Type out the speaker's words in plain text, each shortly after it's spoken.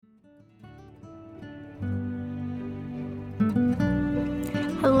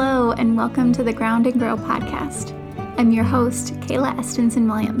Hello, and welcome to the Ground and Grow podcast. I'm your host, Kayla Estenson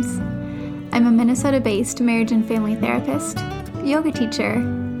Williams. I'm a Minnesota-based marriage and family therapist, yoga teacher,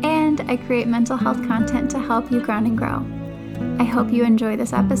 and I create mental health content to help you ground and grow. I hope you enjoy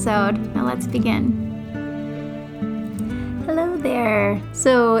this episode. Now let's begin. Hello there.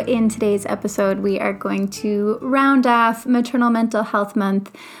 So in today's episode, we are going to round off Maternal Mental Health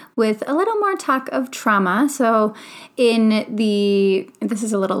Month with a little more talk of trauma. So this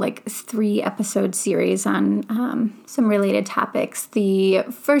is a little 3-episode series on some related topics. The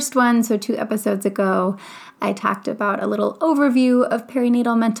first one, so 2 episodes ago, I talked about a little overview of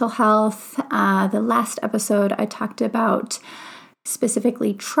perinatal mental health. The last episode, I talked about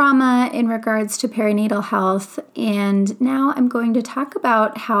specifically trauma in regards to perinatal health. And now I'm going to talk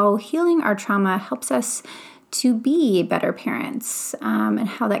about how healing our trauma helps us to be better parents, and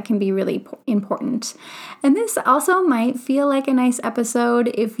how that can be really important. And this also might feel like a nice episode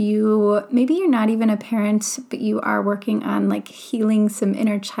if maybe you're not even a parent, but you are working on healing some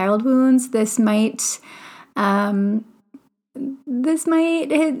inner child wounds. This might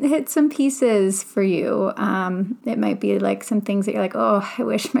hit some pieces for you. It might be some things that you're oh, I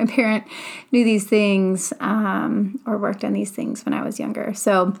wish my parent knew these things, or worked on these things when I was younger.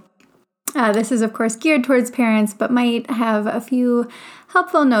 So this is, of course, geared towards parents, but might have a few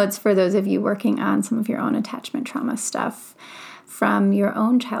helpful notes for those of you working on some of your own attachment trauma stuff from your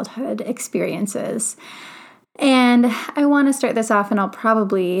own childhood experiences. And I want to start this off, and I'll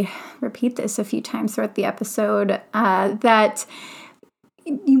probably repeat this a few times throughout the episode, that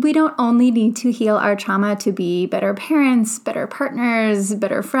we don't only need to heal our trauma to be better parents, better partners,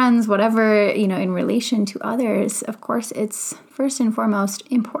 better friends, whatever, in relation to others. Of course, it's first and foremost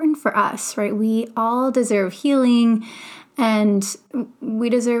important for us, right? We all deserve healing, and we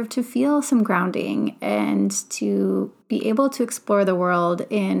deserve to feel some grounding and to be able to explore the world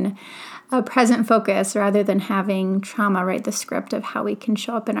in a present focus rather than having trauma write the script of how we can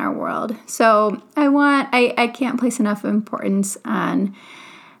show up in our world. So I can't place enough importance on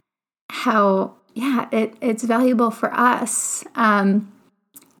how, it's valuable for us. And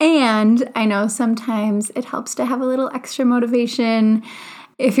I know sometimes it helps to have a little extra motivation.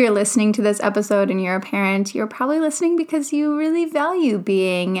 If you're listening to this episode and you're a parent, you're probably listening because you really value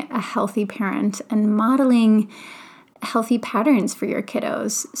being a healthy parent and modeling healthy patterns for your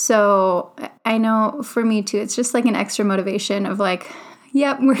kiddos. So I know for me too, it's just an extra motivation of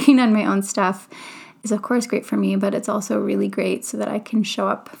working on my own stuff is of course great for me, but it's also really great so that I can show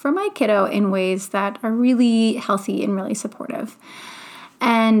up for my kiddo in ways that are really healthy and really supportive.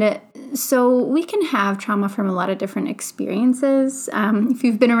 And so we can have trauma from a lot of different experiences. If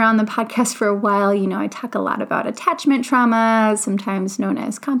you've been around the podcast for a while, I talk a lot about attachment trauma, sometimes known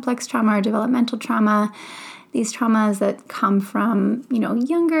as complex trauma or developmental trauma. These traumas that come from,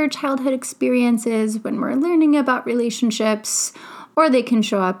 younger childhood experiences when we're learning about relationships, or they can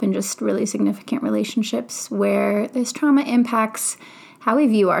show up in just really significant relationships where this trauma impacts how we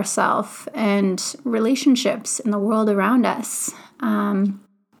view ourselves and relationships in the world around us.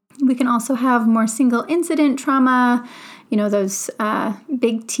 We can also have more single incident trauma, those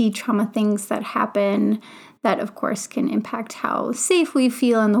big T trauma things that happen that, of course, can impact how safe we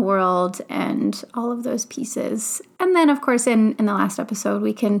feel in the world and all of those pieces. And then, of course, in the last episode,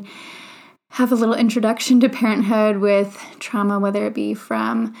 we can have a little introduction to parenthood with trauma, whether it be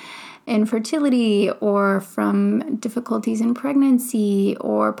from infertility or from difficulties in pregnancy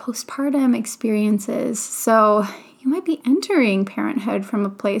or postpartum experiences. So you might be entering parenthood from a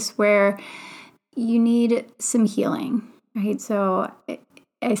place where you need some healing, right? So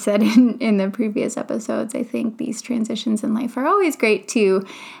I said in the previous episodes, I think these transitions in life are always great to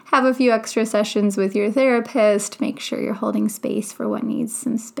have a few extra sessions with your therapist, make sure you're holding space for what needs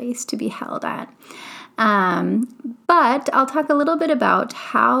some space to be held at. But I'll talk a little bit about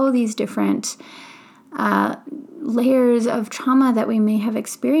how these different layers of trauma that we may have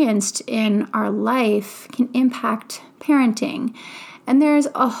experienced in our life can impact parenting. And there's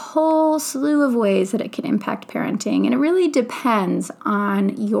a whole slew of ways that it can impact parenting, and it really depends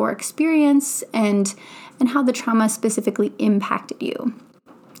on your experience and how the trauma specifically impacted you.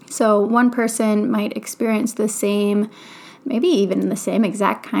 So one person might experience the same, maybe even the same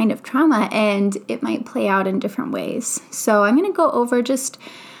exact kind of trauma, and it might play out in different ways. So I'm going to go over just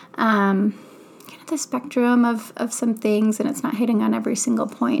kind of the spectrum of some things, and it's not hitting on every single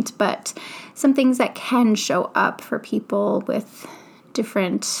point, but some things that can show up for people with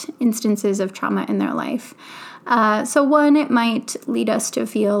different instances of trauma in their life. So one, it might lead us to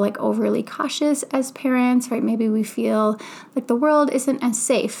feel like overly cautious as parents, right? Maybe we feel like the world isn't as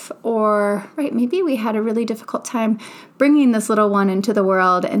safe, or right, maybe we had a really difficult time bringing this little one into the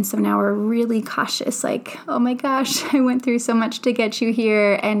world, and so now we're really cautious, like, oh my gosh, I went through so much to get you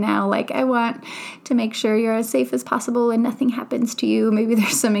here, and now like I want to make sure you're as safe as possible and nothing happens to you. Maybe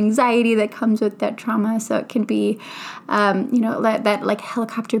there's some anxiety that comes with that trauma, so it can be, that like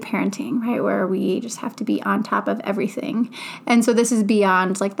helicopter parenting, right, where we just have to be on top of everything. And so this is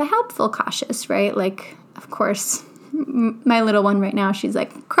beyond like the helpful cautious, right? Like, of course, my little one right now, she's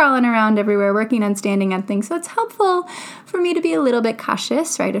like crawling around everywhere, working on standing on things. So it's helpful for me to be a little bit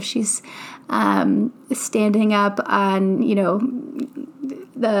cautious, right? If she's standing up on,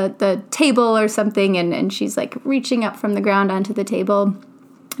 the table or something, and she's like reaching up from the ground onto the table,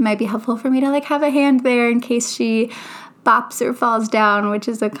 it might be helpful for me to like have a hand there in case she bops or falls down, which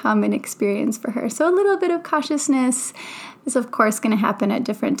is a common experience for her. So a little bit of cautiousness is, of course, going to happen at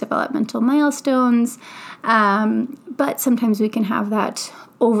different developmental milestones, but sometimes we can have that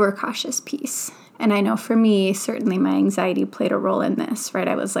overcautious piece. And I know for me, certainly my anxiety played a role in this, right?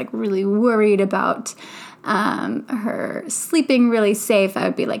 I was like really worried about her sleeping really safe. I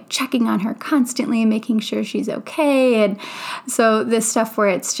would be like checking on her constantly, making sure she's okay. And so this stuff where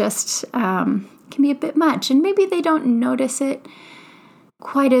it's just can be a bit much, and maybe they don't notice it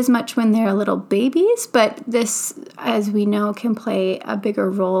quite as much when they're little babies, but this, as we know, can play a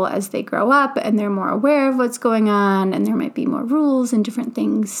bigger role as they grow up and they're more aware of what's going on, and there might be more rules and different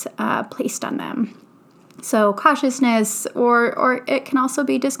things placed on them. So cautiousness, or it can also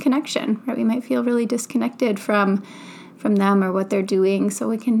be disconnection, right? We might feel really disconnected from them or what they're doing. So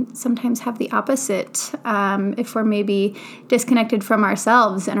we can sometimes have the opposite if we're maybe disconnected from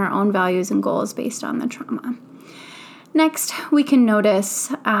ourselves and our own values and goals based on the trauma. Next, we can notice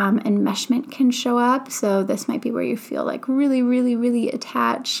enmeshment can show up. So this might be where you feel like really, really, really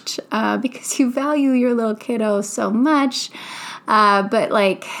attached because you value your little kiddo so much, but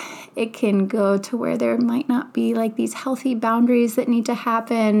like it can go to where there might not be like these healthy boundaries that need to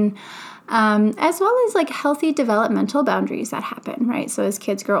happen. As well as like healthy developmental boundaries that happen, right? So as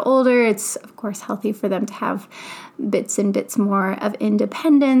kids grow older, it's of course healthy for them to have bits and bits more of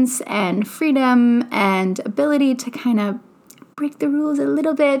independence and freedom and ability to kind of break the rules a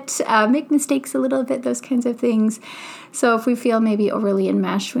little bit, make mistakes a little bit, those kinds of things. So if we feel maybe overly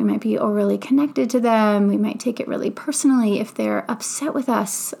enmeshed, we might be overly connected to them. We might take it really personally if they're upset with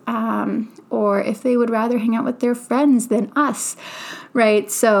us, or if they would rather hang out with their friends than us,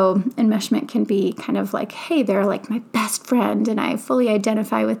 right? So enmeshment can be kind of like, hey, they're like my best friend and I fully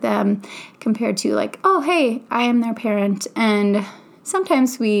identify with them, compared to like, oh, hey, I am their parent. And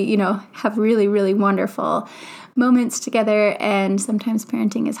sometimes we, have really, really wonderful moments together, and sometimes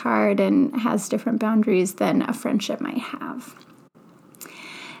parenting is hard and has different boundaries than a friendship might have.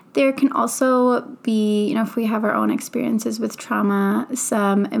 There can also be, if we have our own experiences with trauma,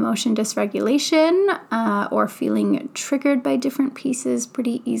 some emotion dysregulation or feeling triggered by different pieces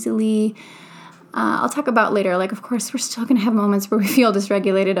pretty easily. I'll talk about later, like, of course, we're still going to have moments where we feel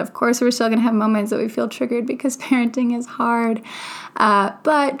dysregulated. Of course, we're still going to have moments that we feel triggered because parenting is hard.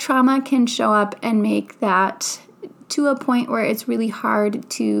 But trauma can show up and make that to a point where it's really hard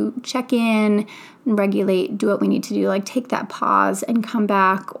to check in and regulate, do what we need to do, like take that pause and come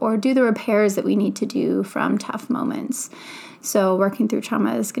back, or do the repairs that we need to do from tough moments. So working through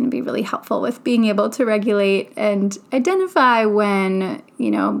trauma is going to be really helpful with being able to regulate and identify when,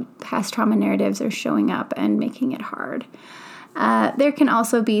 past trauma narratives are showing up and making it hard. There can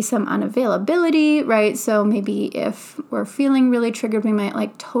also be some unavailability, right? So maybe if we're feeling really triggered, we might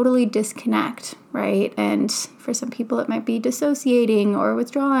like totally disconnect, right? And for some people, it might be dissociating or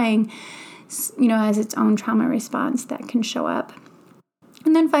withdrawing, as its own trauma response that can show up.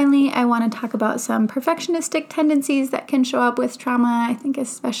 And then finally, I want to talk about some perfectionistic tendencies that can show up with trauma, I think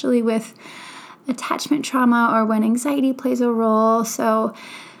especially with attachment trauma or when anxiety plays a role. So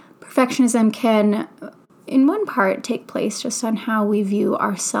perfectionism can, in one part, take place just on how we view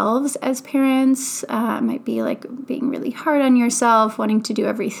ourselves as parents. It might be like being really hard on yourself, wanting to do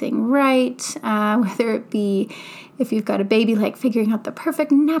everything right, whether it be if you've got a baby, like figuring out the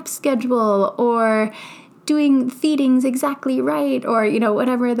perfect nap schedule or doing feedings exactly right, or,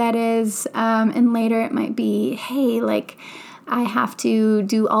 whatever that is. And later it might be, hey, like I have to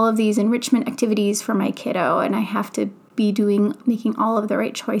do all of these enrichment activities for my kiddo, and I have to be making all of the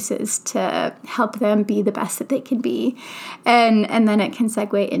right choices to help them be the best that they can be. And then it can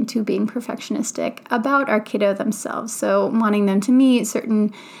segue into being perfectionistic about our kiddo themselves. So wanting them to meet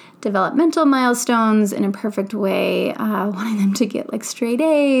certain developmental milestones in a perfect way, wanting them to get like straight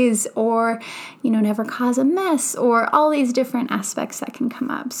A's or, never cause a mess, or all these different aspects that can come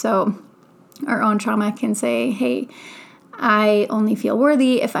up. So our own trauma can say, hey, I only feel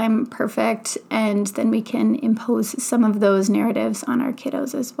worthy if I'm perfect, and then we can impose some of those narratives on our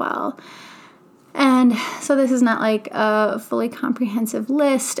kiddos as well. And so this is not like a fully comprehensive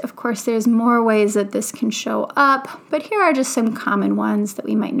list. Of course, there's more ways that this can show up, but here are just some common ones that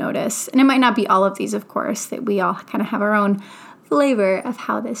we might notice. And it might not be all of these, of course, that we all kind of have our own flavor of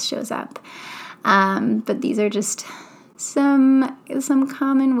how this shows up. But these are just some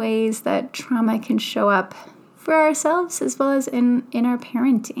common ways that trauma can show up for ourselves as well as in our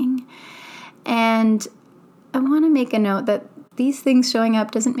parenting. And I want to make a note that these things showing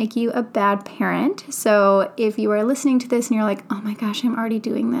up doesn't make you a bad parent. So if you are listening to this and you're like, oh my gosh, I'm already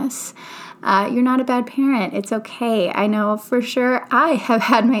doing this, you're not a bad parent. It's okay. I know for sure I have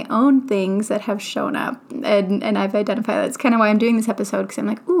had my own things that have shown up, and I've identified that's kind of why I'm doing this episode, because I'm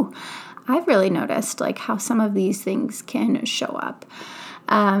like, ooh, I've really noticed like how some of these things can show up.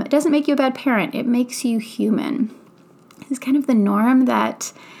 It doesn't make you a bad parent. It makes you human. It's kind of the norm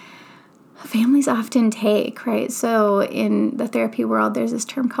that families often take, right? So in the therapy world, there's this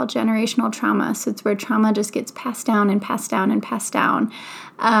term called generational trauma. So it's where trauma just gets passed down and passed down and passed down.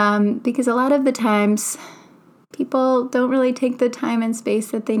 Because a lot of the times people don't really take the time and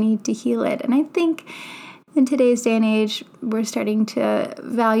space that they need to heal it. And I think in today's day and age, we're starting to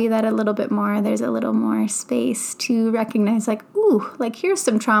value that a little bit more. There's a little more space to recognize like, ooh, like here's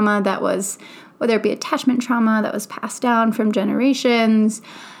some trauma that was, whether it be attachment trauma that was passed down from generations,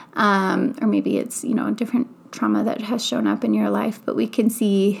 or maybe it's, a different trauma that has shown up in your life, but we can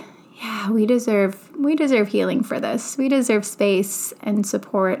see, yeah, we deserve healing for this. We deserve space and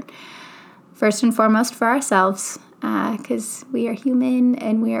support, first and foremost for ourselves, because we are human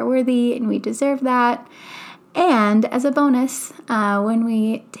and we are worthy and we deserve that. And as a bonus, when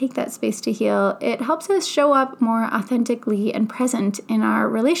we take that space to heal, it helps us show up more authentically and present in our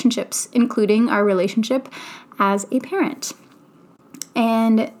relationships, including our relationship as a parent.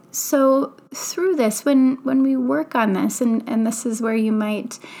 And so through this, when we work on this, and this is where you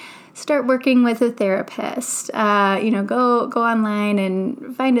might start working with a therapist, go online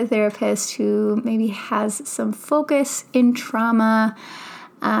and find a therapist who maybe has some focus in trauma,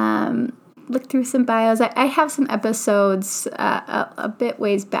 look through some bios. I have some episodes a bit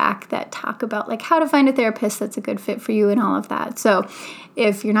ways back that talk about like how to find a therapist that's a good fit for you and all of that. So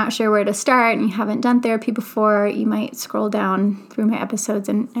if you're not sure where to start and you haven't done therapy before, you might scroll down through my episodes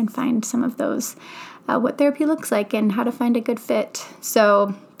and find some of those, what therapy looks like and how to find a good fit.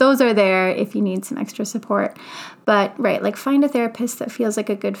 So those are there if you need some extra support. But right, like find a therapist that feels like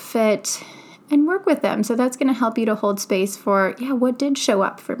a good fit and work with them. So that's going to help you to hold space for, what did show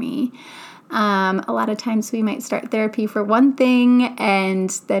up for me? A lot of times we might start therapy for one thing, and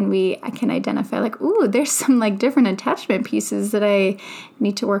then I can identify like, ooh, there's some like different attachment pieces that I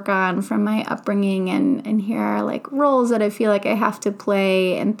need to work on from my upbringing, and here are like roles that I feel like I have to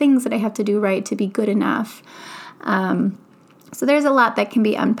play and things that I have to do right to be good enough. So there's a lot that can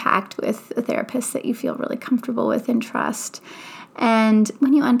be unpacked with a therapist that you feel really comfortable with and trust. And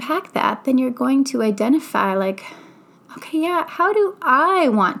when you unpack that, then you're going to identify like, okay, how do I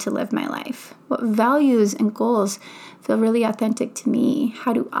want to live my life? What values and goals feel really authentic to me?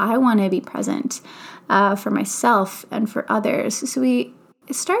 How do I want to be present for myself and for others? So we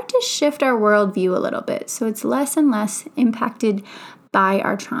start to shift our worldview a little bit. So it's less and less impacted by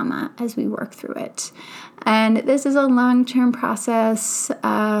our trauma as we work through it. And this is a long-term process.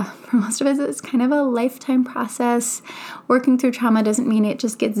 For most of us, it's kind of a lifetime process. Working through trauma doesn't mean it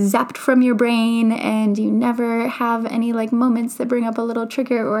just gets zapped from your brain and you never have any like moments that bring up a little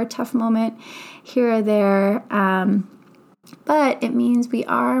trigger or a tough moment here or there. But it means we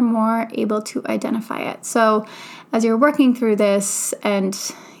are more able to identify it. So as you're working through this, and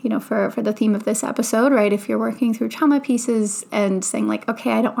for the theme of this episode, right, if you're working through trauma pieces and saying like,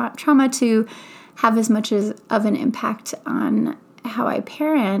 okay, I don't want trauma to have as much of an impact on how I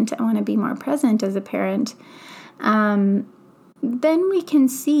parent, I want to be more present as a parent, then we can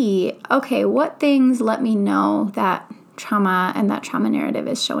see, okay, what things let me know that trauma and that trauma narrative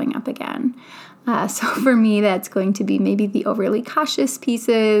is showing up again. So for me, that's going to be maybe the overly cautious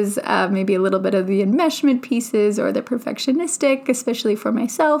pieces, maybe a little bit of the enmeshment pieces, or the perfectionistic, especially for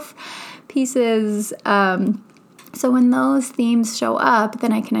myself, pieces. So when those themes show up,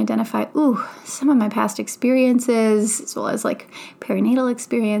 then I can identify, some of my past experiences, as well as like perinatal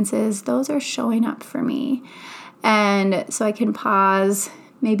experiences, those are showing up for me. And so I can pause,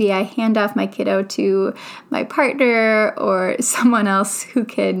 maybe I hand off my kiddo to my partner or someone else who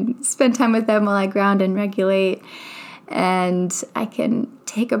can spend time with them while I ground and regulate. And I can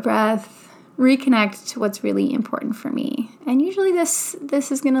take a breath, reconnect to what's really important for me. And usually this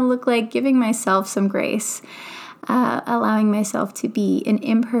is going to look like giving myself some grace. Allowing myself to be an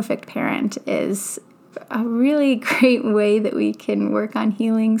imperfect parent is a really great way that we can work on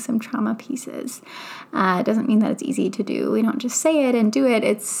healing some trauma pieces. It doesn't mean that it's easy to do. We don't just say it and do it.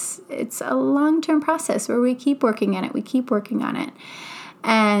 It's a long-term process where we keep working on it. We keep working on it.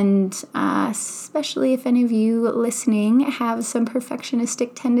 And especially if any of you listening have some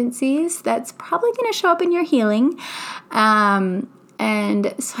perfectionistic tendencies, that's probably going to show up in your healing. And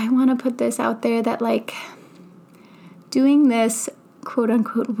so I want to put this out there that like doing this quote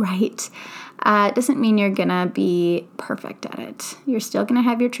unquote right doesn't mean you're going to be perfect at it. You're still going to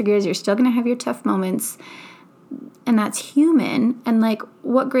have your triggers. You're still going to have your tough moments. And that's human. And like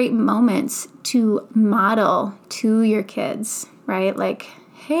what great moments to model to your kids, right? Like,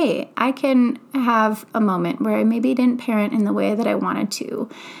 hey, I can have a moment where I maybe didn't parent in the way that I wanted to.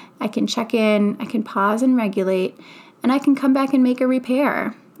 I can check in, I can pause and regulate, and I can come back and make a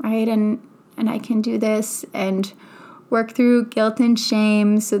repair, right? And I can do this and work through guilt and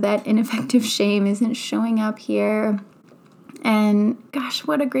shame so that ineffective shame isn't showing up here. And gosh,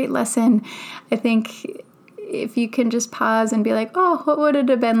 what a great lesson. I think if you can just pause and be like, oh, what would it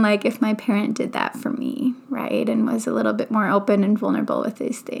have been like if my parent did that for me, right? And was a little bit more open and vulnerable with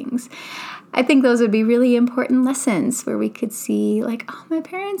these things. I think those would be really important lessons where we could see like, oh, my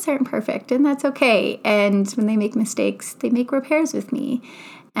parents aren't perfect and that's okay. And when they make mistakes, they make repairs with me.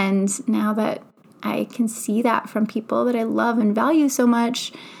 And now that I can see that from people that I love and value so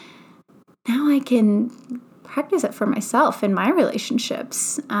much, now I can practice it for myself in my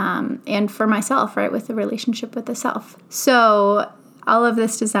relationships and for myself, right, with the relationship with the self. So all of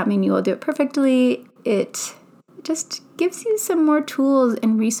this does not mean you will do it perfectly. It just gives you some more tools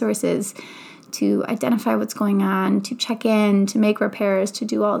and resources to identify what's going on, to check in, to make repairs, to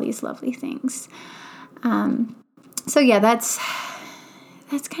do all these lovely things. So yeah, that's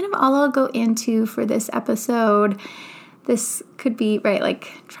kind of all I'll go into for this episode. This could be, right,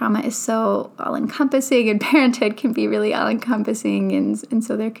 like trauma is so all-encompassing and parenthood can be really all-encompassing. And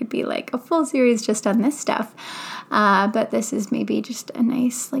so there could be like a full series just on this stuff. But this is maybe just a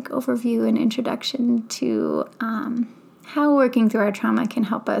nice like overview and introduction to how working through our trauma can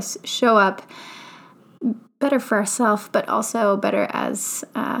help us show up better for ourselves, but also better as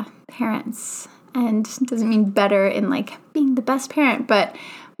parents. And it doesn't mean better in like being the best parent, but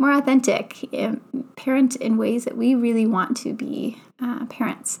more authentic, parent in ways that we really want to be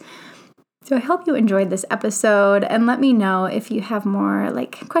parents. So I hope you enjoyed this episode, and let me know if you have more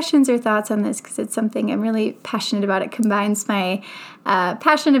like questions or thoughts on this, because it's something I'm really passionate about. It combines my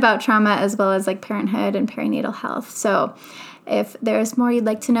passion about trauma as well as like parenthood and perinatal health. So if there's more you'd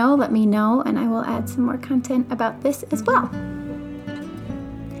like to know, let me know, and I will add some more content about this as well.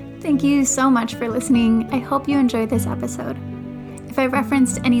 Thank you so much for listening. I hope you enjoyed this episode. If I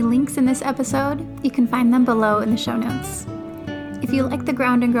referenced any links in this episode, you can find them below in the show notes. If you like the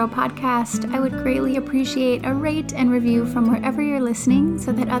Ground and Grow podcast, I would greatly appreciate a rate and review from wherever you're listening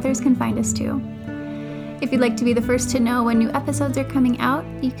so that others can find us too. If you'd like to be the first to know when new episodes are coming out,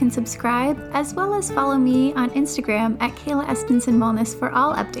 you can subscribe as well as follow me on Instagram at Kayla Espenson Wellness for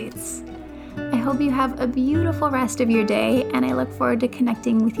all updates. I hope you have a beautiful rest of your day, and I look forward to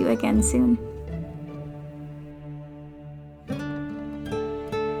connecting with you again soon.